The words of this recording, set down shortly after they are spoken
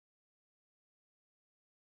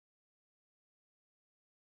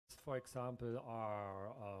for example,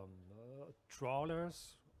 are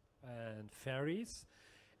trawlers and ferries.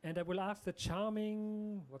 And I will ask the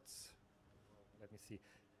charming, let me see,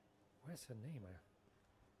 where's her name?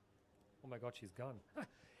 Oh my God, she's gone.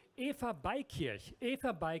 Eva Beykirch.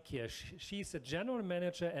 Eva Beykirch. She's a general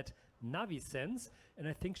manager at Navisense, and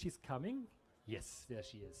I think she's coming. Yes, there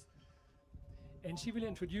she is. And she will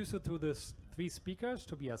introduce you to the three speakers,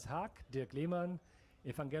 Tobias Haack, Dirk Lehmann,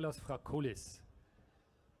 Evangelos Fragkoulis.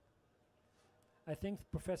 I think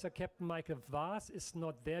Professor Captain Michael Vaz is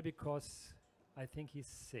not there because I think he's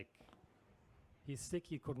sick. He's sick,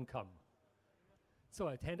 he couldn't come. So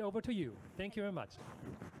I'll hand over to you. Thank you very much.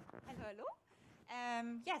 Hello, hello.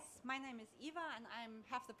 Yes, my name is Eva and I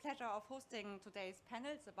have the pleasure of hosting today's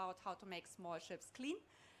panels about how to make small ships clean.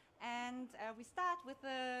 And we start with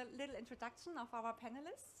a little introduction of our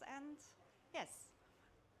panelists. And yes,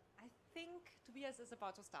 I think Tobias is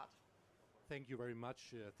about to start. Thank you very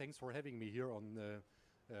much. Thanks for having me here on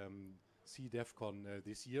Seadevcon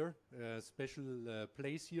this year. Special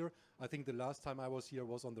place here. I think the last time I was here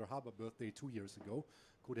was on their Harbor birthday 2 years ago.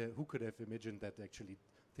 Who could have imagined that actually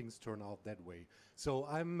things turn out that way? So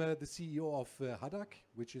I'm the CEO of Hadag,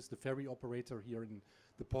 which is the ferry operator here in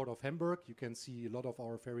the port of Hamburg. You can see a lot of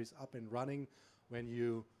our ferries up and running when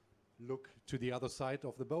you look to the other side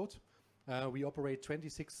of the boat. We operate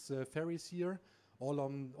 26 ferries here, all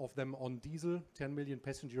of them on diesel, 10 million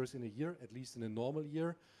passengers in a year, at least in a normal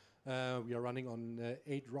year. We are running on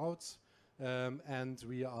 8 routes, and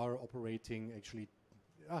we are operating actually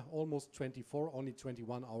almost 24, only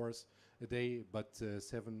 21 hours a day, but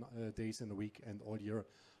 7 days in a week and all year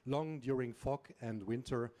long. During fog and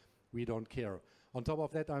winter, we don't care. On top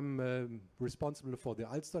of that, I'm responsible for the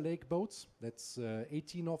Ulster Lake boats. That's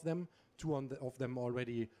 18 of them, 2 of them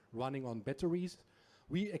already running on batteries.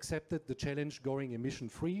 We accepted the challenge going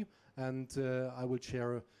emission-free, and I will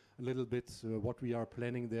share a little bit what we are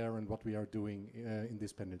planning there and what we are doing in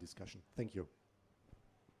this panel discussion. Thank you.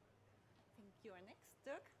 I think you are next,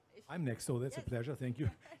 Dirk. I'm next, so that's a pleasure. Thank you.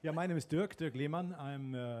 Yeah, my name is Dirk Lehmann.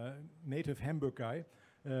 I'm a native Hamburg guy,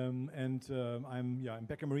 and I'm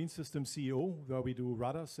Becker Marine Systems CEO, where we do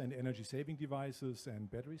rudders and energy-saving devices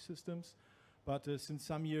and battery systems. But since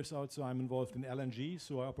some years also I'm involved in LNG,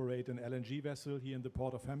 so I operate an LNG vessel here in the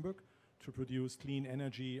port of Hamburg to produce clean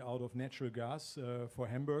energy out of natural gas for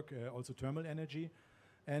Hamburg, also thermal energy.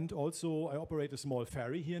 And also I operate a small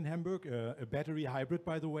ferry here in Hamburg, a battery hybrid,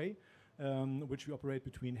 by the way, which we operate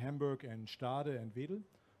between Hamburg and Stade and Wedel.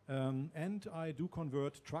 And I do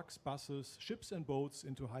convert trucks, buses, ships and boats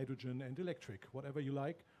into hydrogen and electric, whatever you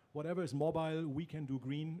like. Whatever is mobile, we can do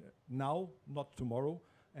green now, not tomorrow.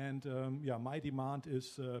 And my demand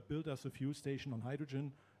is build us a fuel station on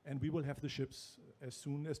hydrogen, and we will have the ships as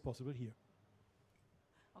soon as possible here.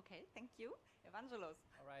 Okay, thank you. Evangelos.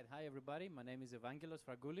 All right, hi everybody. My name is Evangelos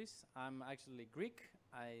Fragkoulis. I'm actually Greek.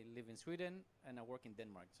 I live in Sweden and I work in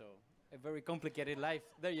Denmark. So a very complicated life.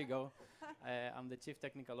 There you go. I'm the Chief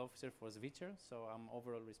Technical Officer for Svitzer. So I'm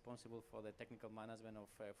overall responsible for the technical management of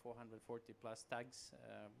 440 plus TUGS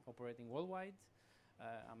operating worldwide.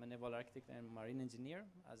 I'm a naval architect and marine engineer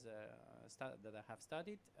that I have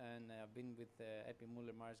studied, and I've been with the EP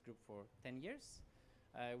Muller Mars Group for 10 years.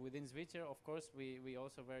 Within Svitzer, of course, we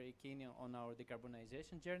also very keen on our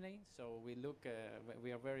decarbonization journey. So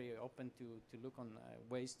we are very open to look on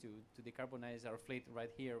ways to decarbonize our fleet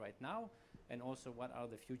right here, right now, and also what are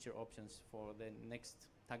the future options for the next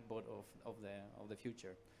tugboat of the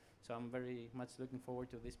future. So I'm very much looking forward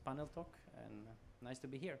to this panel talk, and nice to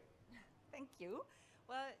be here. Thank you.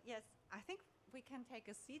 Well, yes, I think we can take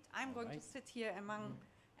a seat. I'm going to sit here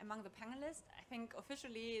among the panelists. I think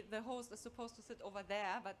officially the host is supposed to sit over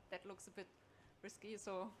there, but that looks a bit risky,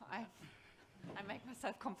 so I make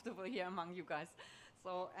myself comfortable here among you guys.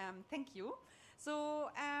 So thank you. So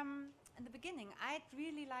in the beginning, I'd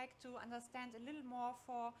really like to understand a little more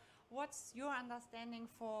for what's your understanding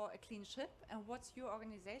for a clean ship and what's your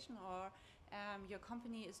organization or your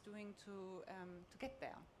company is doing to get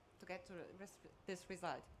there, to get to this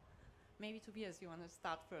result. Maybe Tobias, you want to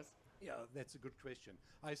start first? Yeah, that's a good question.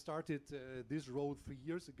 I started this role 3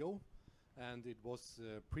 years ago, and it was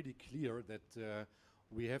pretty clear that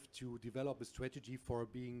we have to develop a strategy for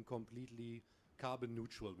being completely carbon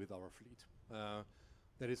neutral with our fleet.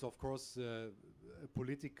 That is, of course, a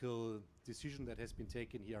political decision that has been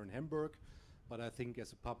taken here in Hamburg, but I think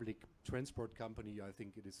as a public transport company, I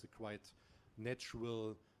think it is a quite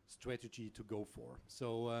natural strategy to go for.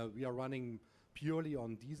 So we are running purely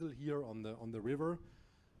on diesel here on the river,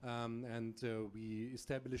 and we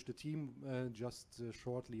established a team just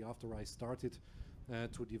shortly after I started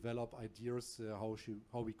to develop ideas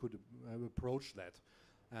how we could approach that.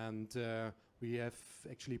 And we have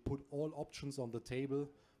actually put all options on the table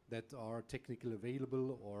that are technically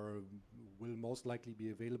available or will most likely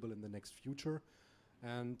be available in the next future.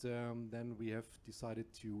 And then we have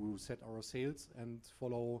decided to set our sails and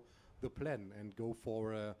follow the plan and go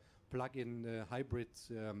for a plug-in hybrid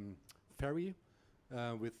ferry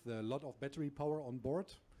with a lot of battery power on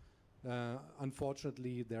board.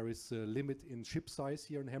 Unfortunately, there is a limit in ship size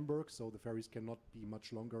here in Hamburg, so the ferries cannot be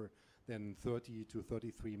much longer than 30 to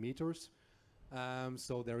 33 meters.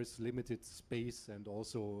 So there is limited space and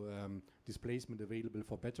also displacement available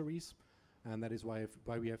for batteries. And that is why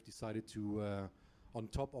we have decided to, on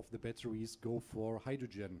top of the batteries, go for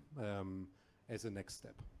hydrogen as a next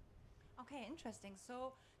step. Okay, interesting.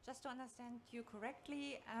 So just to understand you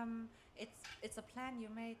correctly, it's a plan you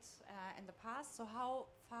made in the past. So how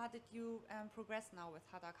far did you progress now with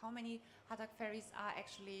Hadag? How many Hadag ferries are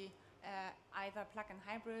actually either plug-in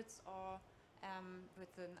hybrids or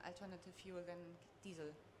with an alternative fuel than diesel?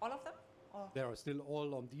 All of them? Or? They are still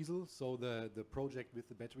all on diesel, so the project with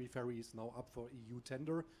the battery ferry is now up for EU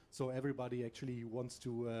tender. So everybody actually wants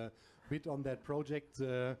to bid on that project.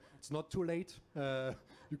 It's not too late.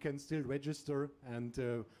 You can still register,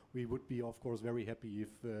 and we would be, of course, very happy if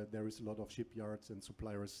there is a lot of shipyards and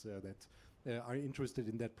suppliers that are interested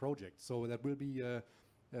in that project. So that will be,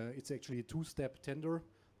 it's actually a two-step tender.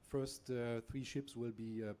 First 3 ships will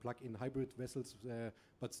be plug-in hybrid vessels,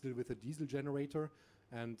 but still with a diesel generator.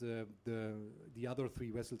 And the other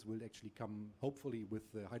 3 vessels will actually come, hopefully, with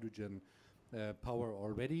hydrogen power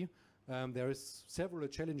already. There is several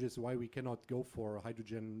challenges why we cannot go for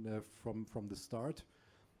hydrogen from the start.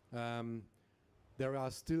 There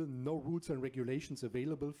are still no rules and regulations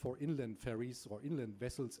available for inland ferries or inland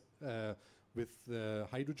vessels with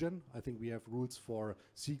hydrogen. I think we have rules for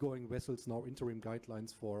seagoing vessels now, interim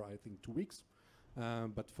guidelines for, I think, 2 weeks.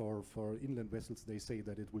 But for inland vessels, they say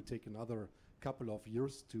that it will take another couple of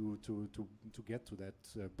years to get to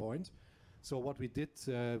that point. So what we did,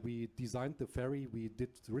 we designed the ferry, we did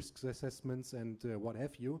risk assessments and what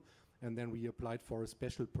have you, and then we applied for a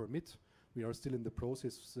special permit. We are still in the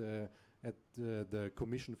process at the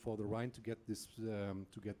Commission for the Rhine to get this,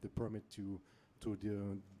 to get the permit to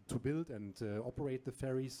build and operate the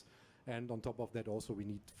ferries. And on top of that, also we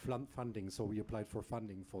need funding. So we applied for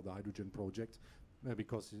funding for the hydrogen project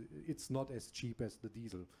because it's not as cheap as the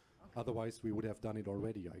diesel. Okay. Otherwise, we would have done it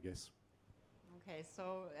already, I guess. Okay,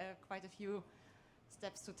 so quite a few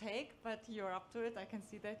steps to take, but you're up to it. I can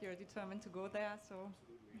see that you're determined to go there. So,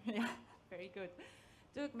 yeah, very good.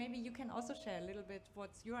 Dirk, maybe you can also share a little bit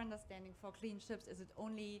what's your understanding for clean ships. Is it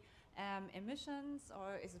only emissions,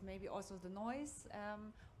 or is it maybe also the noise?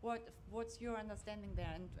 What's your understanding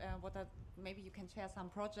there, and maybe you can share some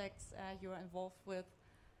projects you're involved with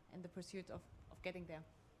in the pursuit of getting there?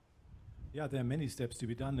 Yeah, there are many steps to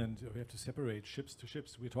be done, and we have to separate ships to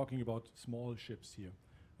ships. We're talking about small ships here,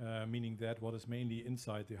 meaning that what is mainly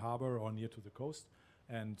inside the harbor or near to the coast.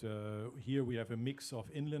 And here we have a mix of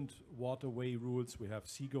inland waterway rules, we have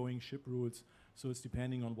seagoing ship rules, so it's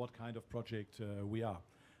depending on what kind of project we are.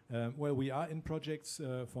 Well, we are in projects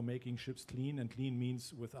for making ships clean, and clean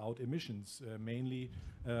means without emissions, mainly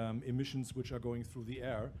emissions which are going through the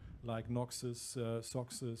air, like NOxes,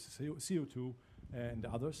 SOxes, CO2 and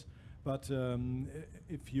others. But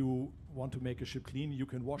if you want to make a ship clean, you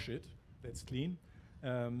can wash it, that's clean.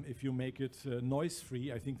 If you make it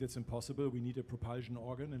noise-free, I think that's impossible. We need a propulsion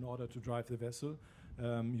organ in order to drive the vessel.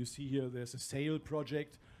 You see here there's a sail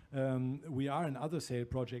project. We are in other sail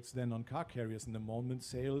projects than on car carriers in the moment.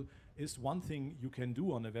 Sail is one thing you can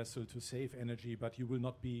do on a vessel to save energy, but you will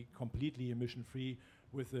not be completely emission-free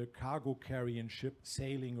with a cargo carrying ship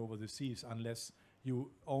sailing over the seas unless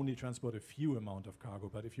you only transport a few amount of cargo.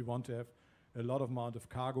 But if you want to have a lot of amount of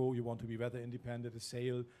cargo, you want to be weather independent, a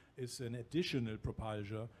sail is an additional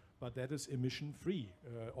propulsion, but that is emission-free,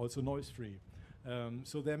 also noise-free.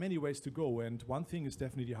 So there are many ways to go, and one thing is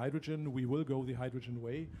definitely hydrogen. We will go the hydrogen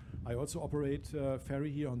way. I also operate a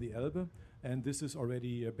ferry here on the Elbe, and this is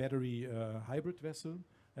already a battery hybrid vessel.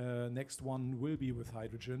 Next one will be with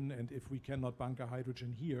hydrogen, and if we cannot bunker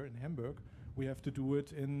hydrogen here in Hamburg, we have to do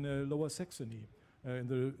it in Lower Saxony.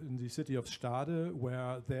 In the city of Stade,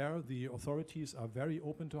 where there the authorities are very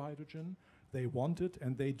open to hydrogen. They want it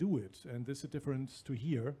and they do it. And this is a difference to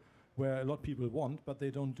here, where a lot of people want, but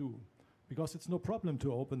they don't do. Because it's no problem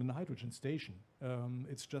to open a hydrogen station.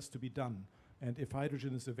 It's just to be done. And if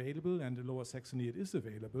hydrogen is available, and in Lower Saxony it is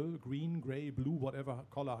available, green, gray, blue, whatever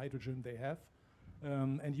color hydrogen they have,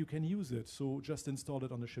 and you can use it. So just install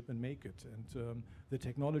it on the ship and make it. And the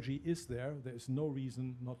technology is there. There is no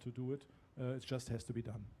reason not to do it. It just has to be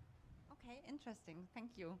done. Okay, interesting.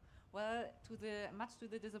 Thank you. Well, much to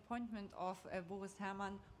the disappointment of Boris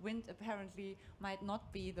Herrmann, wind apparently might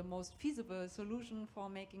not be the most feasible solution for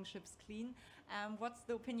making ships clean. What's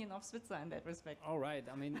the opinion of Svitzer in that respect? All right.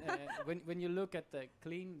 I mean, when you look at the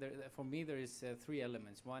clean, for me there is three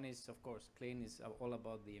elements. One is, of course, clean is all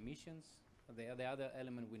about the emissions. The other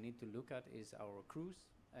element we need to look at is our crews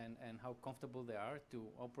and how comfortable they are to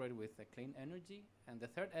operate with clean energy. And the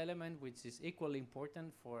third element, which is equally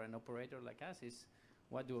important for an operator like us, is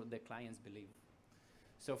what do the clients believe.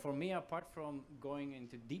 So for me, apart from going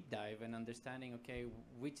into deep dive and understanding, okay,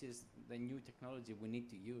 which is the new technology we need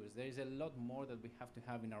to use, there is a lot more that we have to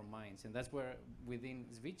have in our minds. And that's where within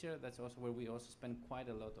Svitzer, that's also where we also spend quite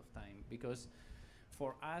a lot of time, because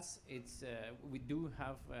for us, it's we do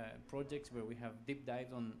have projects where we have deep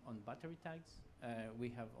dives on battery tags. We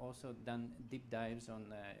have also done deep dives on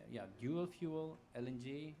dual fuel,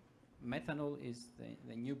 LNG. Methanol is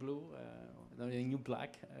the new blue, the new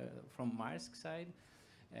black from Maersk side.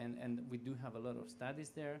 And we do have a lot of studies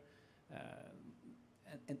there.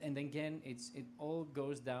 And again, it all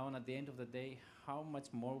goes down at the end of the day, how much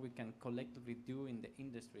more we can collectively do in the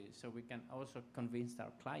industry, so we can also convince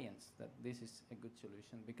our clients that this is a good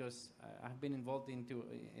solution. Because I've been involved into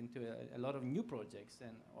a lot of new projects,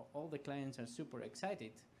 and all the clients are super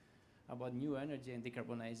excited about new energy and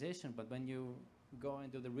decarbonization, but when you go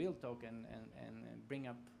into the real talk and bring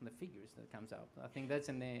up the figures that comes out, I think that's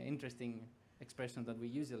an interesting expression that we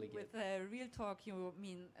usually get. With real talk, you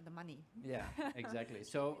mean the money. Yeah, exactly.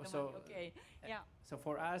 So okay. Yeah. So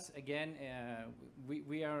for us, again,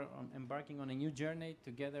 we are embarking on a new journey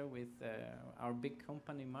together with our big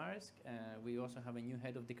company Maersk. We also have a new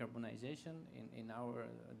head of decarbonization in our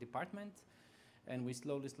department, and we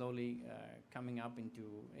slowly coming up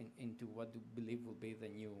into what we believe will be the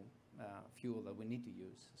new fuel that we need to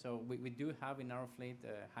use. So we do have in our fleet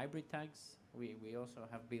hybrid tags. We also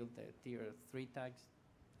have built tier 3 tags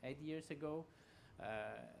 8 years ago.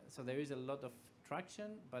 So there is a lot of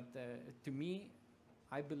traction, but to me,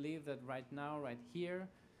 I believe that right now, right here,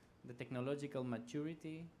 the technological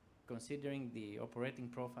maturity, considering the operating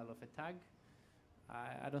profile of a tag,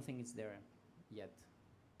 I don't think it's there yet.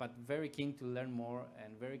 But very keen to learn more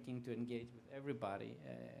and very keen to engage with everybody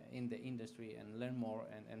in the industry and learn more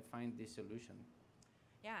and find this solution.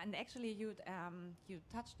 Yeah, and actually you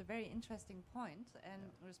touched a very interesting point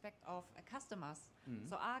in respect of customers. Mm-hmm.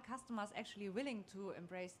 So are customers actually willing to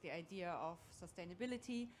embrace the idea of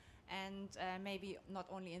sustainability, and maybe not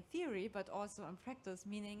only in theory but also in practice,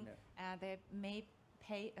 meaning they may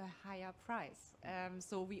pay a higher price.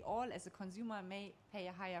 So we all as a consumer may pay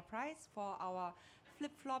a higher price for our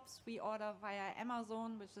flip-flops we order via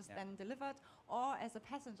Amazon, which is then delivered, or as a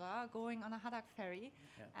passenger going on a Hadag ferry,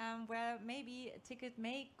 where maybe a ticket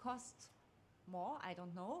may cost more, I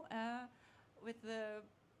don't know, with the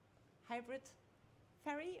hybrid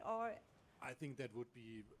ferry, or... I think that would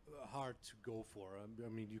be hard to go for. I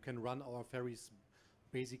mean, you can run our ferries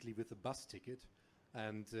basically with a bus ticket,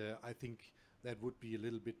 and I think that would be a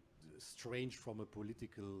little bit strange from a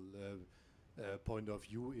political point of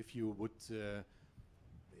view if you would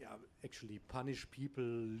actually punish people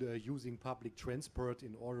using public transport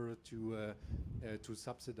in order to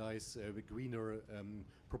subsidize the greener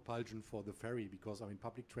propulsion for the ferry. Because I mean,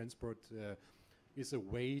 public transport is a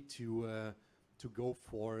way to go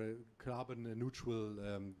for a carbon neutral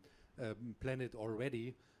planet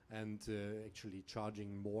already, and actually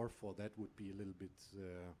charging more for that would be a little bit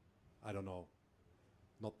I don't know,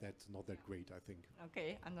 not that great, I think.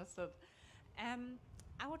 Okay, understood.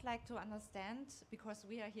 I would like to understand, because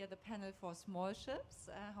we are here the panel for small ships,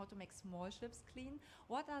 how to make small ships clean.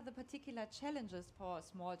 What are the particular challenges for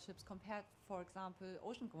small ships compared, for example,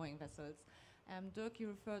 ocean-going vessels? Dirk, you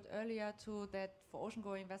referred earlier to that for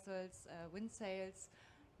ocean-going vessels, wind sails,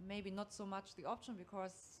 maybe not so much the option,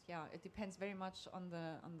 because it depends very much on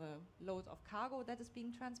the load of cargo that is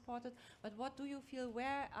being transported. But what do you feel,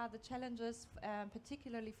 where are the challenges,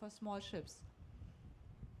 particularly for small ships?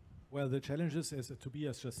 Well, the challenges, as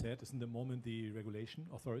Tobias just said, is in the moment the regulation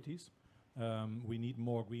authorities. We need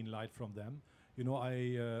more green light from them. You know,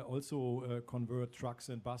 I also convert trucks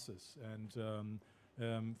and buses, and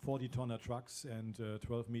 40-tonner trucks and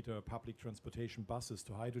 12-meter public transportation buses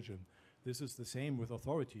to hydrogen. This is the same with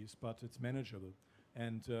authorities, but it's manageable.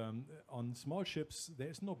 And on small ships, there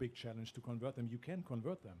is no big challenge to convert them. You can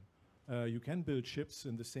convert them. You can build ships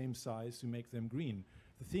in the same size to make them green.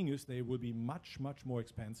 The thing is, they will be much, much more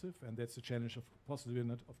expensive, and that's the challenge of possibly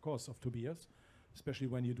not, of course, of Tobias. Especially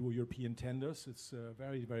when you do European tenders, it's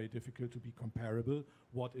very, very difficult to be comparable.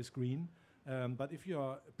 What is green? But if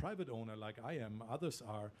you're a private owner like I am, others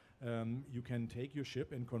are, you can take your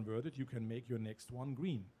ship and convert it. You can make your next one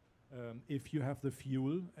green. if you have the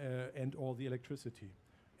fuel and all the electricity.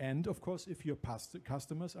 And of course, if your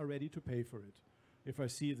customers are ready to pay for it. If I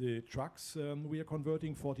see the trucks we are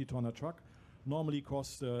converting, 40-tonner truck, normally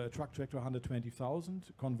costs a truck tractor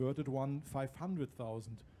 120,000, converted one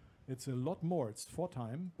 500,000. It's a lot more, it's 4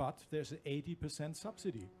 times, but there's an 80%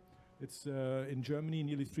 subsidy. It's in Germany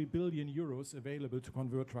nearly 3 billion euros available to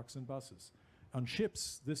convert trucks and buses. On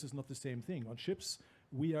ships, this is not the same thing. On ships,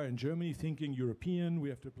 we are in Germany thinking European, we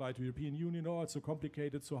have to apply to European Union, oh, it's so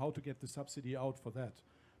complicated, so how to get the subsidy out for that?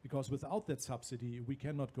 Because without that subsidy, we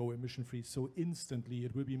cannot go emission-free so instantly.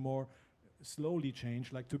 It will be more slowly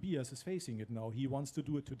changed, like Tobias is facing it now. He wants to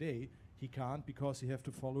do it today. He can't because he has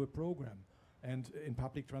to follow a program. And in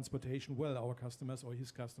public transportation, well, our customers or his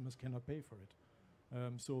customers cannot pay for it.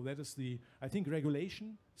 So that is I think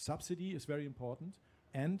regulation, subsidy is very important.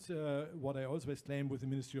 And what I always claim with the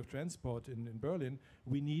Ministry of Transport in Berlin,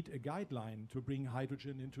 we need a guideline to bring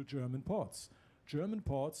hydrogen into German ports. German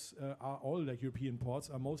ports are all like European ports,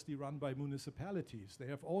 are mostly run by municipalities. They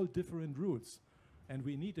have all different routes. And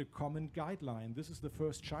we need a common guideline. This is the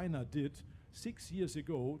first China did 6 years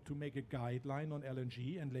ago to make a guideline on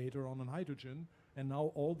LNG and later on hydrogen. And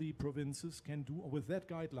now all the provinces can do, with that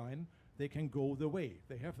guideline, they can go the way.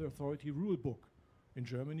 They have the authority rule book. In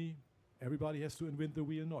Germany, everybody has to invent the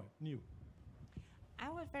wheel new. I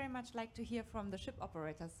would very much like to hear from the ship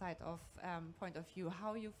operator side of point of view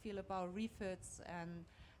how you feel about refits and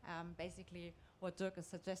basically what Dirk is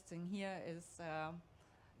suggesting here is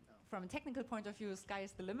from a technical point of view, sky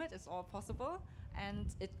is the limit, it's all possible, and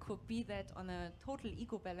it could be that on a total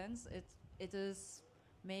eco-balance it is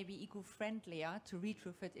maybe eco-friendlier to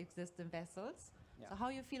retrofit existing vessels. Yeah. So how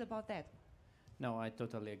you feel about that? No, I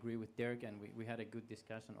totally agree with Dirk, and we had a good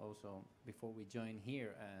discussion also before we joined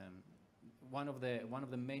here. One of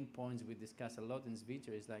the main points we discuss a lot in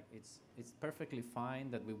Svitzer is like it's perfectly fine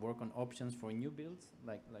that we work on options for new builds,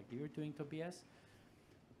 like you're doing, Tobias,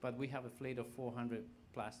 but we have a fleet of 400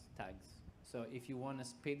 plus TUGs. So if you want to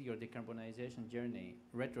speed your decarbonization journey,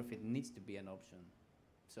 retrofit needs to be an option.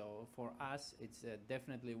 So for us, it's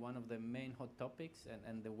definitely one of the main hot topics,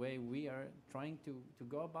 and the way we are trying to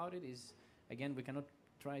go about it is, again, we cannot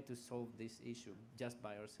try to solve this issue just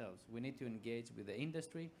by ourselves. We need to engage with the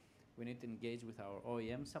industry, we need to engage with our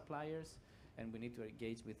OEM suppliers, and we need to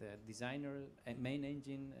engage with the designer and main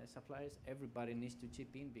engine suppliers. Everybody needs to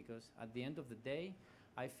chip in, because at the end of the day,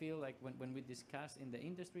 I feel like when we discuss in the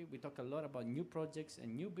industry, we talk a lot about new projects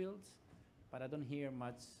and new builds, but I don't hear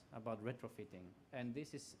much about retrofitting. And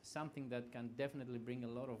this is something that can definitely bring a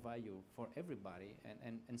lot of value for everybody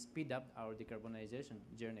and speed up our decarbonization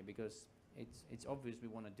journey, because it's obvious we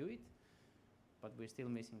want to do it, but we're still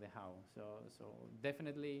missing the how. So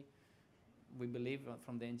definitely we believe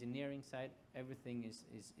from the engineering side, everything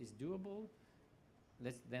is doable.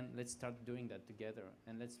 Let's start doing that together,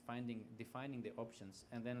 and let's defining the options,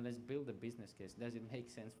 and then let's build a business case. Does it make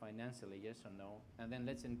sense financially, yes or no? And then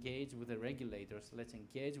let's engage with the regulators, let's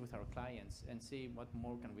engage with our clients and see what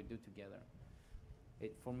more can we do together.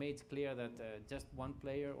 For me, it's clear that just one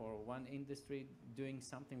player or one industry doing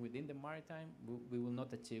something within the maritime, we will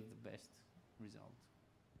not achieve the best result.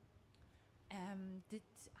 Did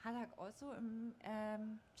Hadag also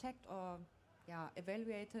checked or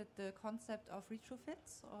evaluated the concept of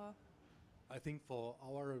retrofits? Or? I think for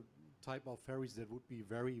our type of ferries, that would be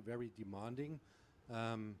very, very demanding.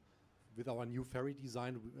 With our new ferry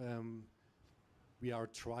design, we are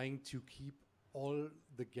trying to keep all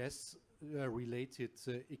the gas related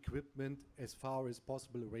equipment as far as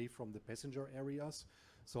possible away from the passenger areas.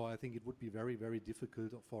 So I think it would be very, very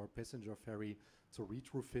difficult for a passenger ferry to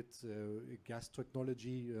retrofit gas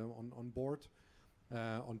technology on board.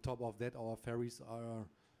 On top of that, our ferries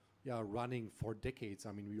are running for decades.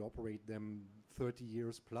 I mean, we operate them 30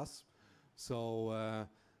 years plus. So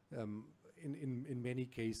in many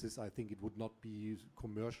cases, I think it would not be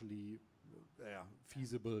commercially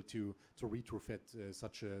feasible to retrofit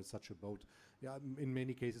such a boat. Yeah, in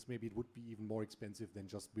many cases, maybe it would be even more expensive than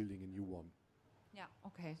just building a new one. Yeah,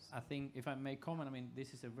 okay. I think, if I may comment, I mean,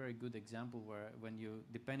 this is a very good example where when you,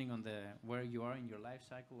 depending on where you are in your life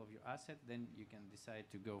cycle of your asset, then you can decide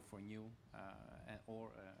to go for new or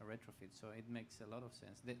a retrofit. So it makes a lot of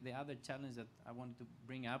sense. The other challenge that I wanted to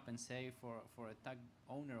bring up and say for a TUG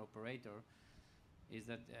owner operator is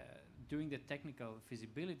that doing the technical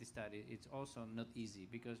feasibility study, it's also not easy,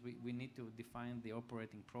 because we need to define the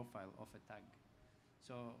operating profile of a TUG.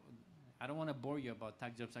 So I don't want to bore you about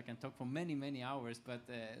TUG jobs. I can talk for many, many hours, but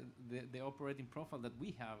the operating profile that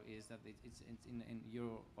we have is that it's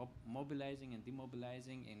you're mobilizing and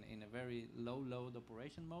demobilizing in a very low load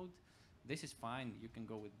operation mode. this is fine. You can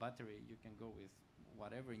go with battery, you can go with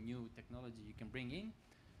whatever new technology you can bring in.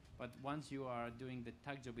 But once you are doing the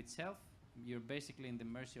tug job itself, you're basically in the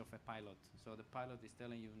mercy of a pilot. So the pilot is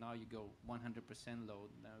telling you, now you go 100% load,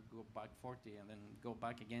 now go back 40, and then go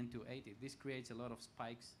back again to 80. This creates a lot of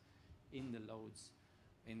spikes in the loads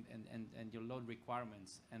and your load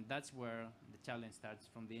requirements. And that's where the challenge starts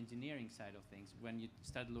from the engineering side of things, when you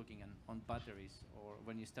start looking on batteries or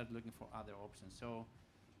when you start looking for other options. So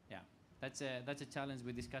yeah, that's a challenge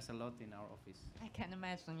we discuss a lot in our office. I can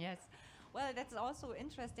imagine, yes. Well, that's also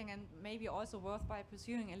interesting and maybe also worthwhile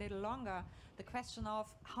pursuing a little longer. The question of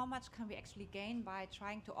how much can we actually gain by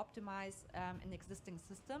trying to optimize an existing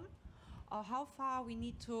system, or how far we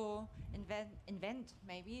need to invent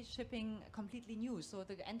maybe shipping completely new. So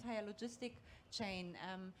the entire logistic chain,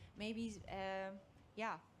 maybe,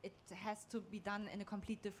 yeah, it has to be done in a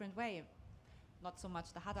complete different way. Not so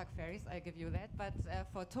much the Hadag ferries, I give you that, but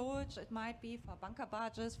for towage it might be, for bunker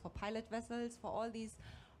barges, for pilot vessels, for all these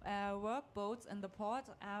workboats in the port,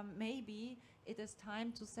 maybe it is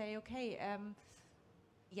time to say, okay,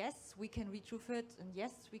 yes, we can retrofit, and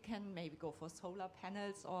yes, we can maybe go for solar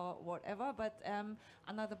panels or whatever, but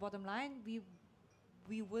under the bottom line,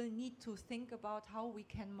 we will need to think about how we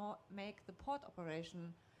can make the port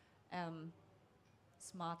operation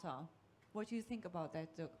smarter. What do you think about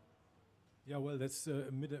that, Dirk? Yeah, well, that's a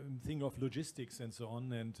thing of logistics and so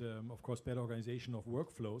on, and of course, better organization of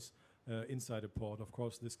workflows inside a port. Of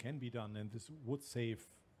course, this can be done, and this would save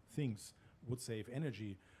things, would save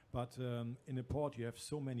energy. But in a port, you have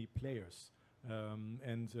so many players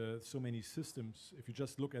and so many systems. If you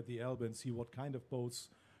just look at the Elbe and see what kind of boats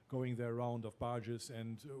going there around, of barges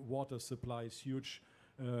and water supplies, huge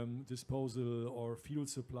disposal or fuel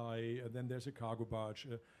supply, then there's a cargo barge,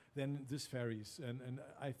 then this ferries. And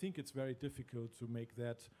I think it's very difficult to make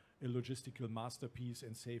that a logistical masterpiece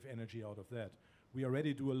and save energy out of that. We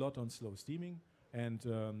already do a lot on slow steaming, and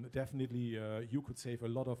definitely you could save a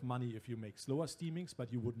lot of money if you make slower steamings,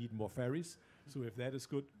 but you would need more ferries. So if that is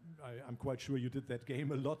good, I'm quite sure you did that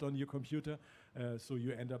game a lot on your computer, so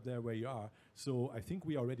you end up there where you are. So I think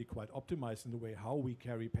we are already quite optimized in the way how we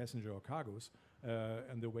carry passenger or cargoes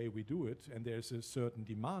and the way we do it, and there's a certain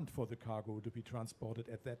demand for the cargo to be transported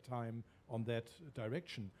at that time on that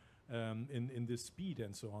direction in this speed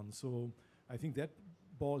and so on. So I think that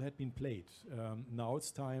ball had been played. Now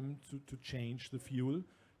it's time to change the fuel,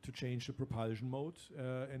 to change the propulsion mode,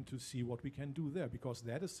 and to see what we can do there, because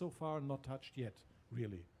that is so far not touched yet,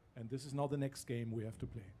 really. And this is now the next game we have to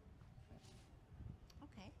play.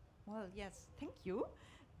 Okay, well, yes, thank you.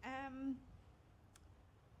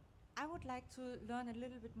 I would like to learn a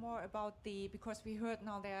little bit more about because we heard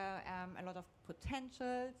now there are a lot of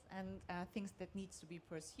potentials and things that needs to be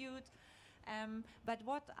pursued. But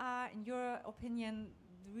what are, in your opinion,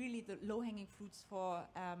 really the low-hanging fruits for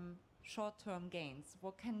short-term gains?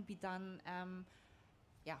 What can be done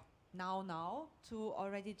now to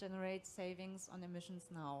already generate savings on emissions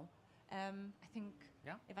now? I think,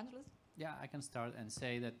 Evangelos? Yeah, I can start and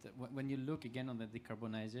say that when you look again on the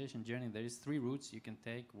decarbonization journey, there is 3 routes you can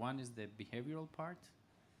take. One is the behavioral part,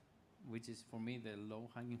 which is for me the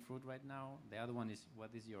low-hanging fruit right now. The other one is what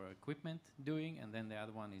is your equipment doing, and then the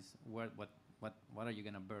other one is what are you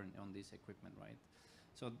going to burn on this equipment, right?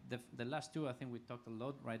 So the last 2, I think we talked a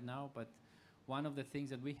lot right now, but one of the things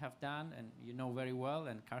that we have done, and you know very well,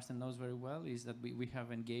 and Carsten knows very well, is that we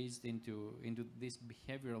have engaged into this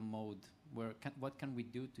behavioral mode, where what can we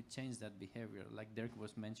do to change that behavior, like Dirk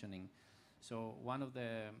was mentioning. So one of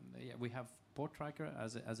we have Port Tracker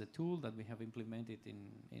as a tool that we have implemented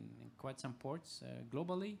in quite some ports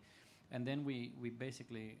globally, and then we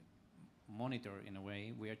basically monitor in a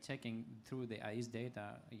way. We are checking through the AIS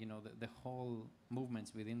data, you know, the whole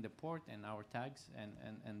movements within the port and our tags,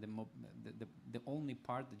 and the only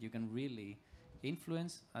part that you can really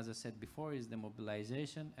influence, as I said before, is the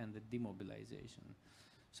mobilization and the demobilization.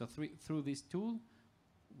 So through this tool,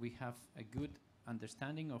 we have a good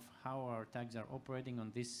understanding of how our tags are operating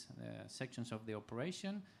on these sections of the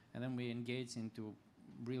operation, and then we engage into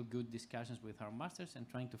real good discussions with our masters and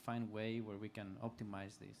trying to find a way where we can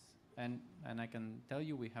optimize this. And I can tell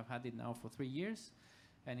you, we have had it now for 3 years,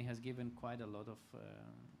 and it has given quite a lot of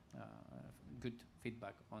good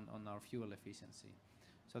feedback on our fuel efficiency.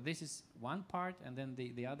 So this is one part, and then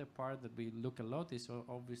the other part that we look a lot is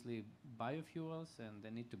obviously biofuels, and they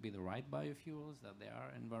need to be the right biofuels, that they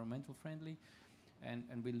are environmental friendly.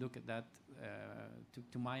 And we look at that,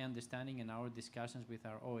 to my understanding and our discussions with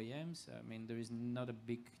our OEMs, I mean, there is not a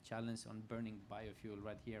big challenge on burning biofuel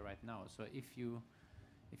right here, right now. So if you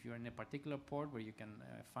if you're in a particular port where you can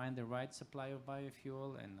find the right supply of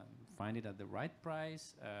biofuel and find it at the right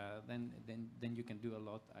price, then you can do a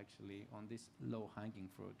lot actually on this low-hanging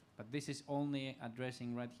fruit. But this is only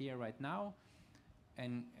addressing right here, right now,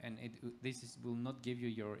 and will not give you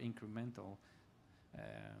your incremental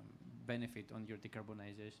benefit on your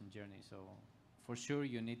decarbonization journey. So for sure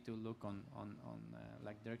you need to look on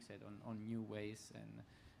like Dirk said, on new ways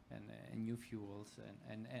and new fuels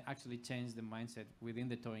and actually change the mindset within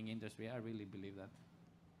the towing industry. I really believe that.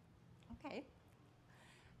 Okay.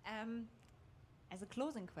 As a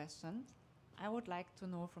closing question, I would like to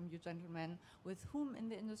know from you gentlemen with whom in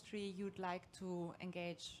the industry you'd like to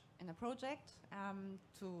engage in a project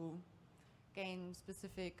to gain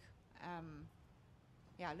specific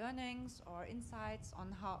learnings or insights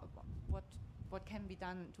on what can be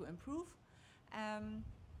done to improve.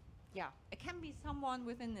 It can be someone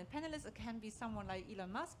within the panelists, it can be someone like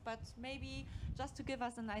Elon Musk, but maybe just to give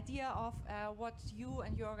us an idea of what you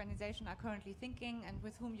and your organization are currently thinking and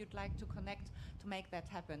with whom you'd like to connect to make that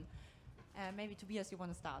happen. Maybe Tobias, you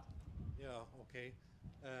want to start? Yeah, okay.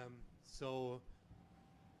 So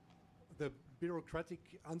the bureaucratic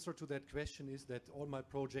answer to that question is that all my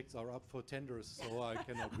projects are up for tenders, so I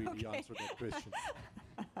cannot really answer that question.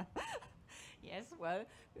 Yes, well,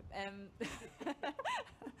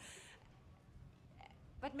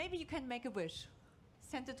 but maybe you can make a wish.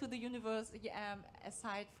 Send it to the universe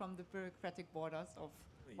aside from the bureaucratic borders of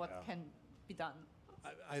what can be done.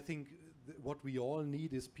 I think what we all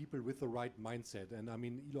need is people with the right mindset. And I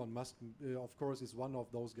mean, Elon Musk, of course, is one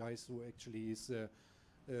of those guys who actually is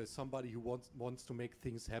somebody who wants to make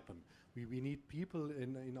things happen. We need people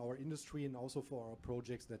in our industry and also for our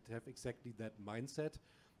projects that have exactly that mindset.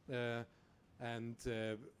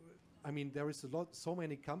 I mean, there is so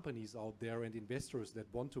many companies out there and investors that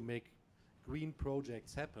want to make green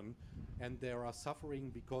projects happen, and they are suffering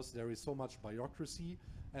because there is so much bureaucracy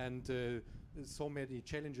and so many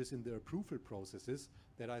challenges in the approval processes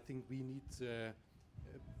that I think we need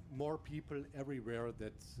more people everywhere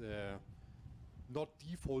that not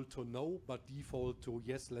default to no, but default to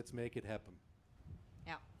yes, let's make it happen.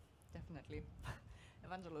 Yeah, definitely.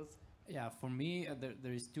 Evangelos. Yeah, for me,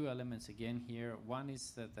 there is two elements again here. One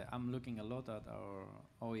is that I'm looking a lot at our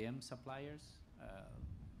OEM suppliers,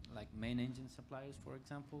 like main engine suppliers, for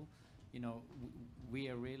example. You know, we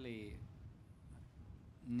are really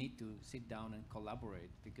need to sit down and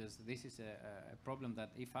collaborate, because this is a problem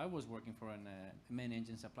that if I was working for a main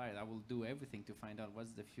engine supplier, I will do everything to find out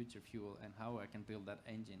what's the future fuel and how I can build that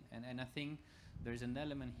engine. And I think there's an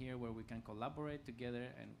element here where we can collaborate together,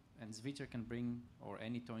 and Svitzer can bring, or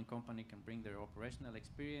any towing company can bring their operational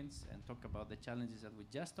experience and talk about the challenges that we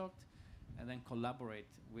just talked, and then collaborate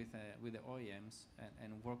with the OEMs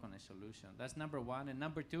and work on a solution. That's number one. And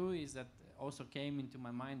number two is that also came into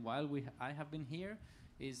my mind while I have been here,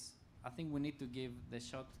 is I think we need to give the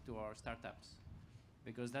shot to our startups,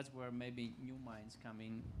 because that's where maybe new minds come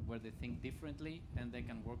in, where they think differently and they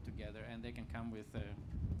can work together and they can come with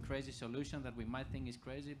a crazy solution that we might think is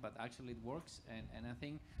crazy, but actually it works. And I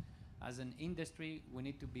think as an industry, we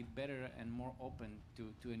need to be better and more open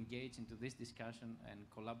to engage into this discussion and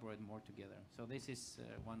collaborate more together. So this is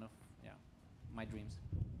one of my dreams.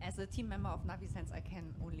 As a team member of Navisense, I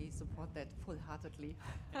can only support that full-heartedly.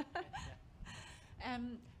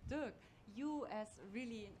 Dirk, you as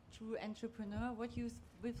really true entrepreneur,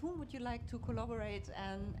 with whom would you like to collaborate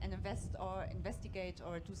and invest or investigate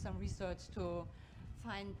or do some research to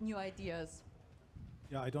find new ideas?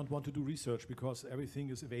 Yeah, I don't want to do research because everything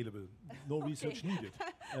is available. No research needed.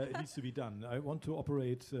 It needs to be done. I want to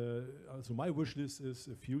operate, so my wish list is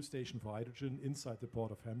a fuel station for hydrogen inside the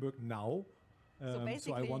port of Hamburg now.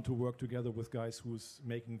 So I want to work together with guys who's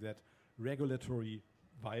making that regulatory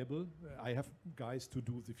viable. I have guys to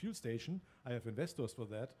do the fuel station. I have investors for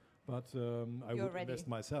that, but I would invest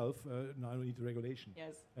myself. Now I need the regulation.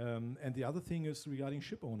 Yes. And the other thing is regarding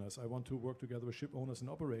ship owners. I want to work together with ship owners and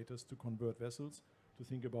operators to convert vessels, to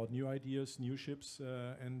think about new ideas, new ships,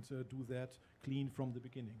 and do that clean from the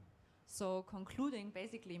beginning. So concluding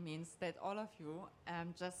basically means that all of you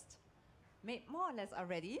just more or less are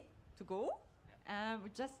ready to go.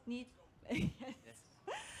 We just need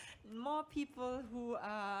more people who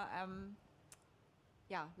are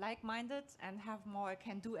like-minded and have more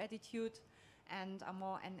can-do attitude and are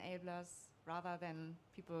more enablers rather than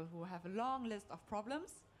people who have a long list of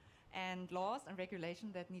problems and laws and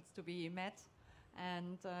regulation that needs to be met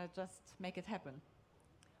and just make it happen.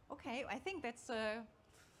 Okay, I think that's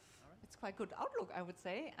it's quite good outlook, I would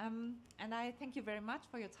say. And I thank you very much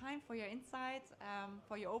for your time, for your insight,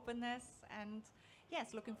 for your openness, and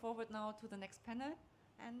yes, looking forward now to the next panel.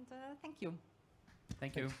 And thank you.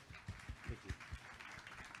 Thank you. Thank you.